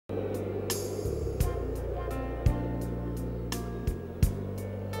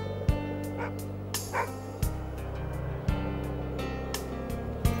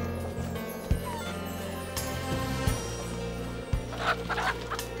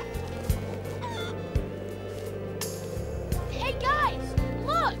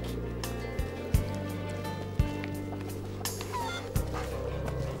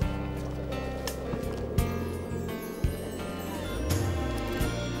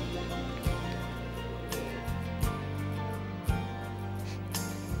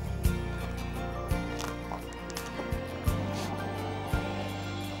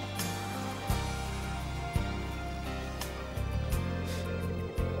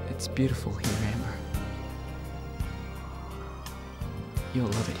It's beautiful here, Amber. You'll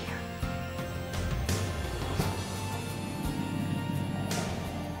love it here.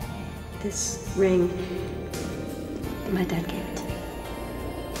 This ring, my dad gave it to me.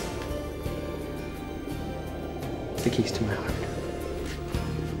 The keys to my heart.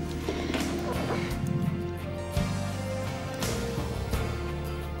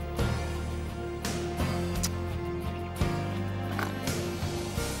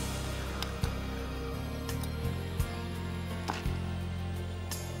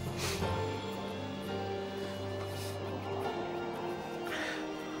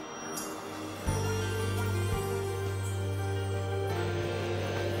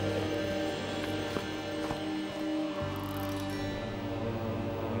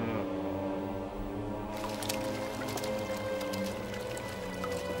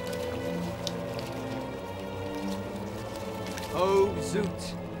 O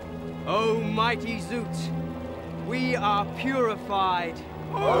Zoot, O mighty Zoot, we are purified.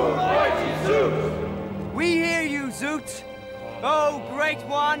 O mighty Zoot! We hear you, Zoot, O great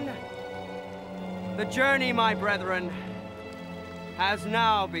one. The journey, my brethren, has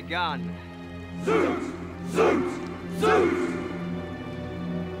now begun. Zoot! Zoot! Zoot!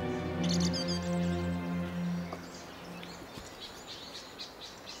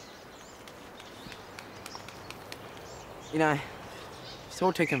 You know, it's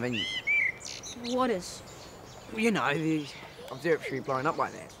all too convenient. What is? Well, you know, the observatory blowing up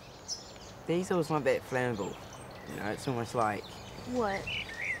like that. These always not that flammable. You know, it's almost like What?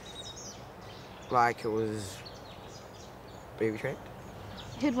 it was booby trapped.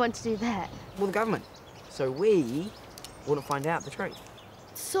 Who'd want to do that? Well, the government. So we wouldn't find out the truth.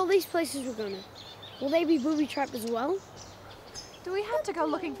 So these places we're gonna, will they be booby-trapped as well? Do we have to go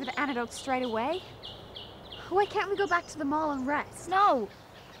looking for the antidote straight away? Why can't we go back to the mall and rest? No,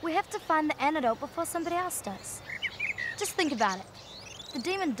 we have to find the antidote before somebody else does. Just think about it. The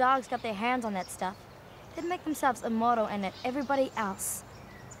demon dogs got their hands on that stuff. They'd make themselves immortal and let everybody else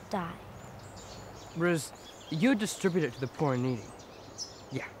die. Riz, you distribute it to the poor and needy.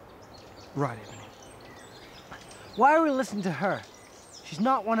 Yeah. Right, Ebony. Why are we listening to her? She's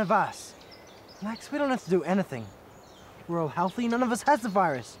not one of us. Max, we don't have to do anything. We're all healthy, none of us has the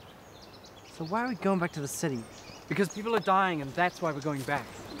virus. So why are we going back to the city? Because people are dying, and that's why we're going back.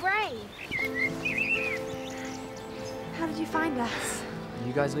 Bray! How did you find us?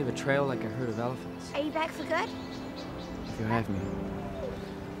 You guys leave a trail like a herd of elephants. Are you back for good? If you have me.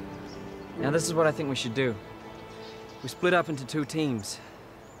 Now this is what I think we should do. We split up into 2 teams.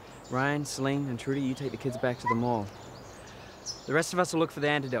 Ryan, Celine, and Trudy, you take the kids back to the mall. The rest of us will look for the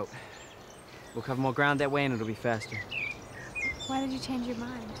antidote. We'll cover more ground that way and it'll be faster. Why did you change your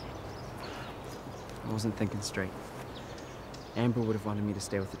mind? I wasn't thinking straight. Amber would have wanted me to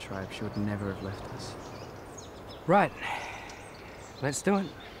stay with the tribe. She would never have left us. Right. Let's do it.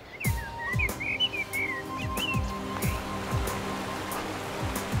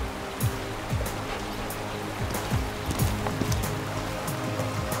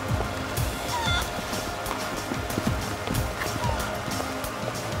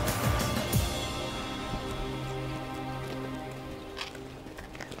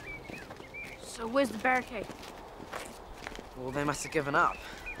 So where's the barricade? Well, they must have given up.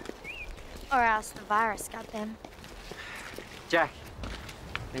 Or else the virus got them. Jack,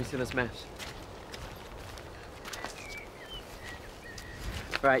 let me see those maps.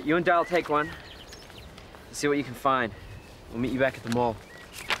 Right, you and Dal take one. See what you can find. We'll meet you back at the mall.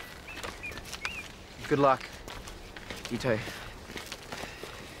 Good luck. You too.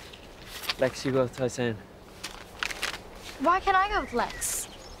 Lex, you go with Tai San. Why can't I go with Lex?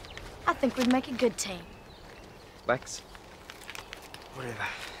 I think we'd make a good team. Lex? Whatever.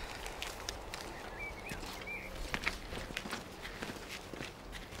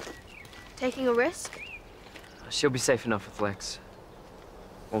 Taking a risk? She'll be safe enough with Lex.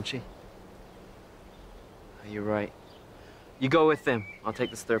 Won't she? You're right. You go with them. I'll take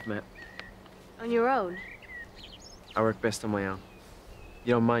this third map. On your own? I work best on my own.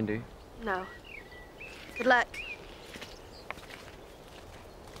 You don't mind, do you? No. Good luck.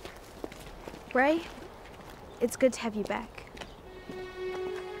 Bray, it's good to have you back.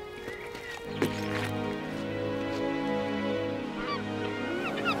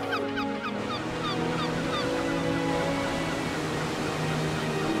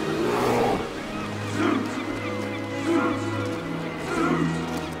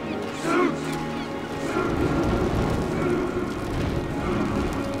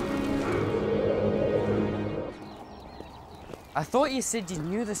 I thought you said you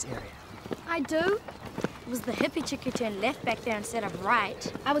knew this area. I do. was the hippie chick who turned left back there instead of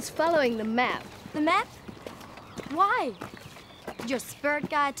right. I was following the map. The map? Why? Did your spirit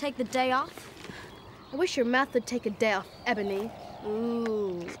guide take the day off? I wish your mouth would take a day off, Ebony.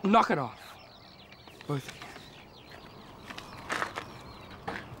 Ooh. Knock it off. Both of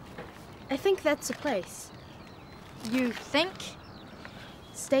you. I think that's the place. You think?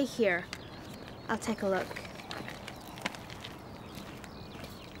 Stay here. I'll take a look.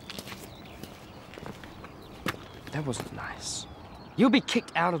 That wasn't nice. You'll be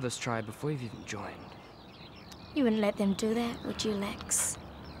kicked out of this tribe before you've even joined. You wouldn't let them do that, would you, Lex?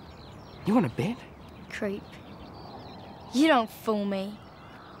 You want to bet? Creep. You don't fool me.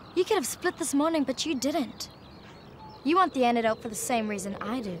 You could have split this morning, but you didn't. You want the antidote for the same reason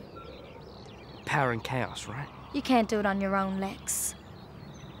I do. Power and chaos, right? You can't do it on your own, Lex.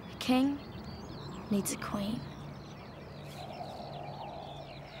 A king needs a queen.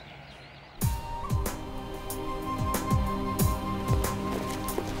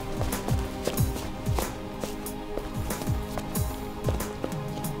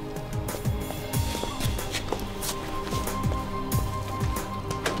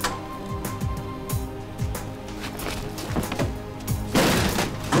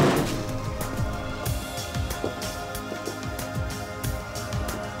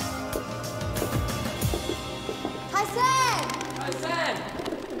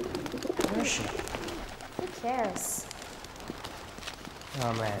 Where is she? Who cares?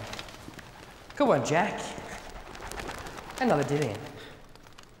 Oh, man. Good one, Jack. Another dead end.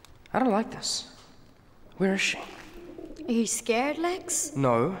 I don't like this. Where is she? Are you scared, Lex?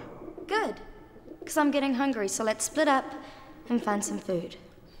 No. Good. Because I'm getting hungry, so let's split up and find some food.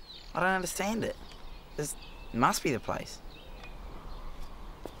 I don't understand it. This must be the place.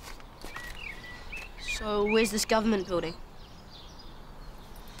 So, where's this government building?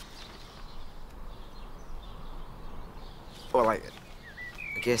 Well, I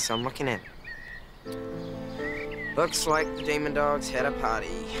guess I'm looking at it. Looks like the demon dogs had a party.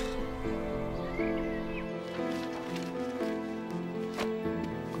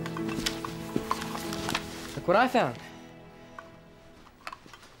 Look what I found.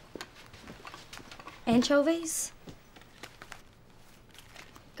 Anchovies?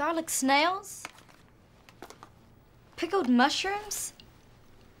 Garlic snails? Pickled mushrooms?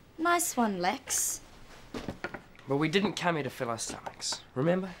 Nice one, Lex. But we didn't come here to fill our stomachs,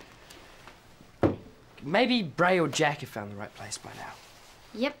 remember? Maybe Bray or Jack have found the right place by now.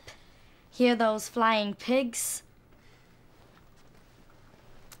 Yep. Hear those flying pigs?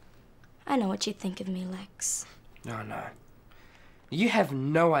 I know what you think of me, Lex. No, no. You have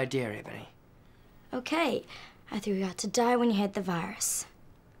no idea, Ebony. Okay, I threw you out to die when you had the virus.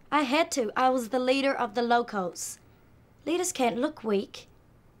 I had to. I was the leader of the locals. Leaders can't look weak.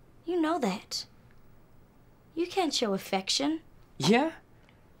 You know that. You can't show affection. Yeah?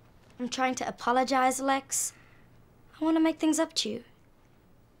 I'm trying to apologize, Lex. I want to make things up to you.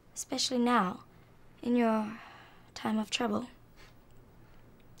 Especially now, in your time of trouble.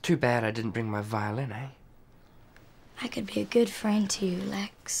 Too bad I didn't bring my violin, eh? I could be a good friend to you,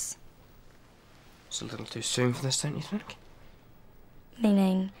 Lex. It's a little too soon for this, don't you think?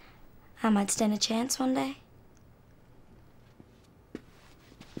 Meaning, I might stand a chance one day?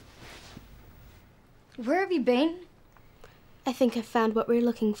 Where have you been? I think I found what we're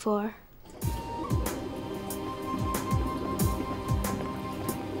looking for.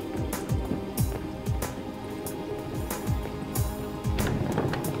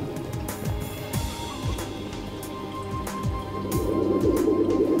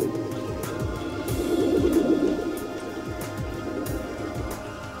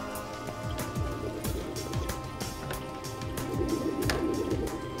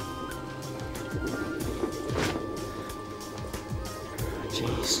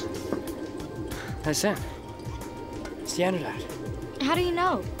 Jeez. Tai San. It's the antidote. How do you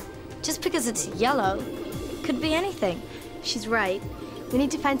know? Just because it's yellow, could be anything. She's right. We need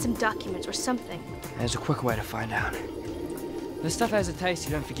to find some documents or something. There's a quick way to find out. This stuff has a taste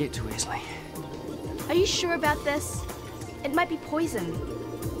you don't forget too easily. Are you sure about this? It might be poison.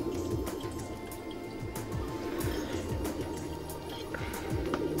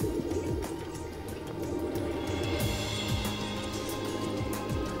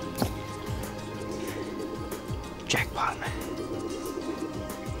 Jackpot.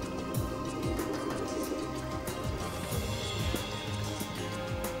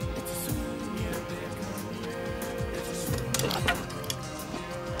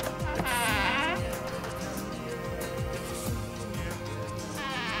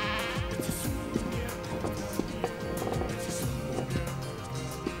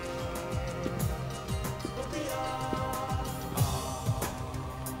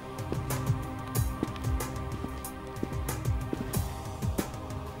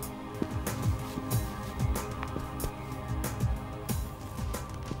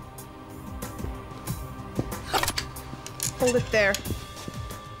 Hold it there.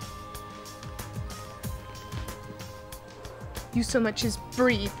 You so much as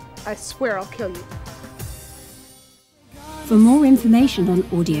breathe, I swear I'll kill you. For more information on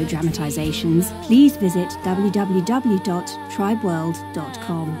audio dramatizations, please visit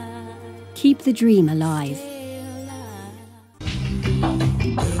www.tribeworld.com. Keep the dream alive.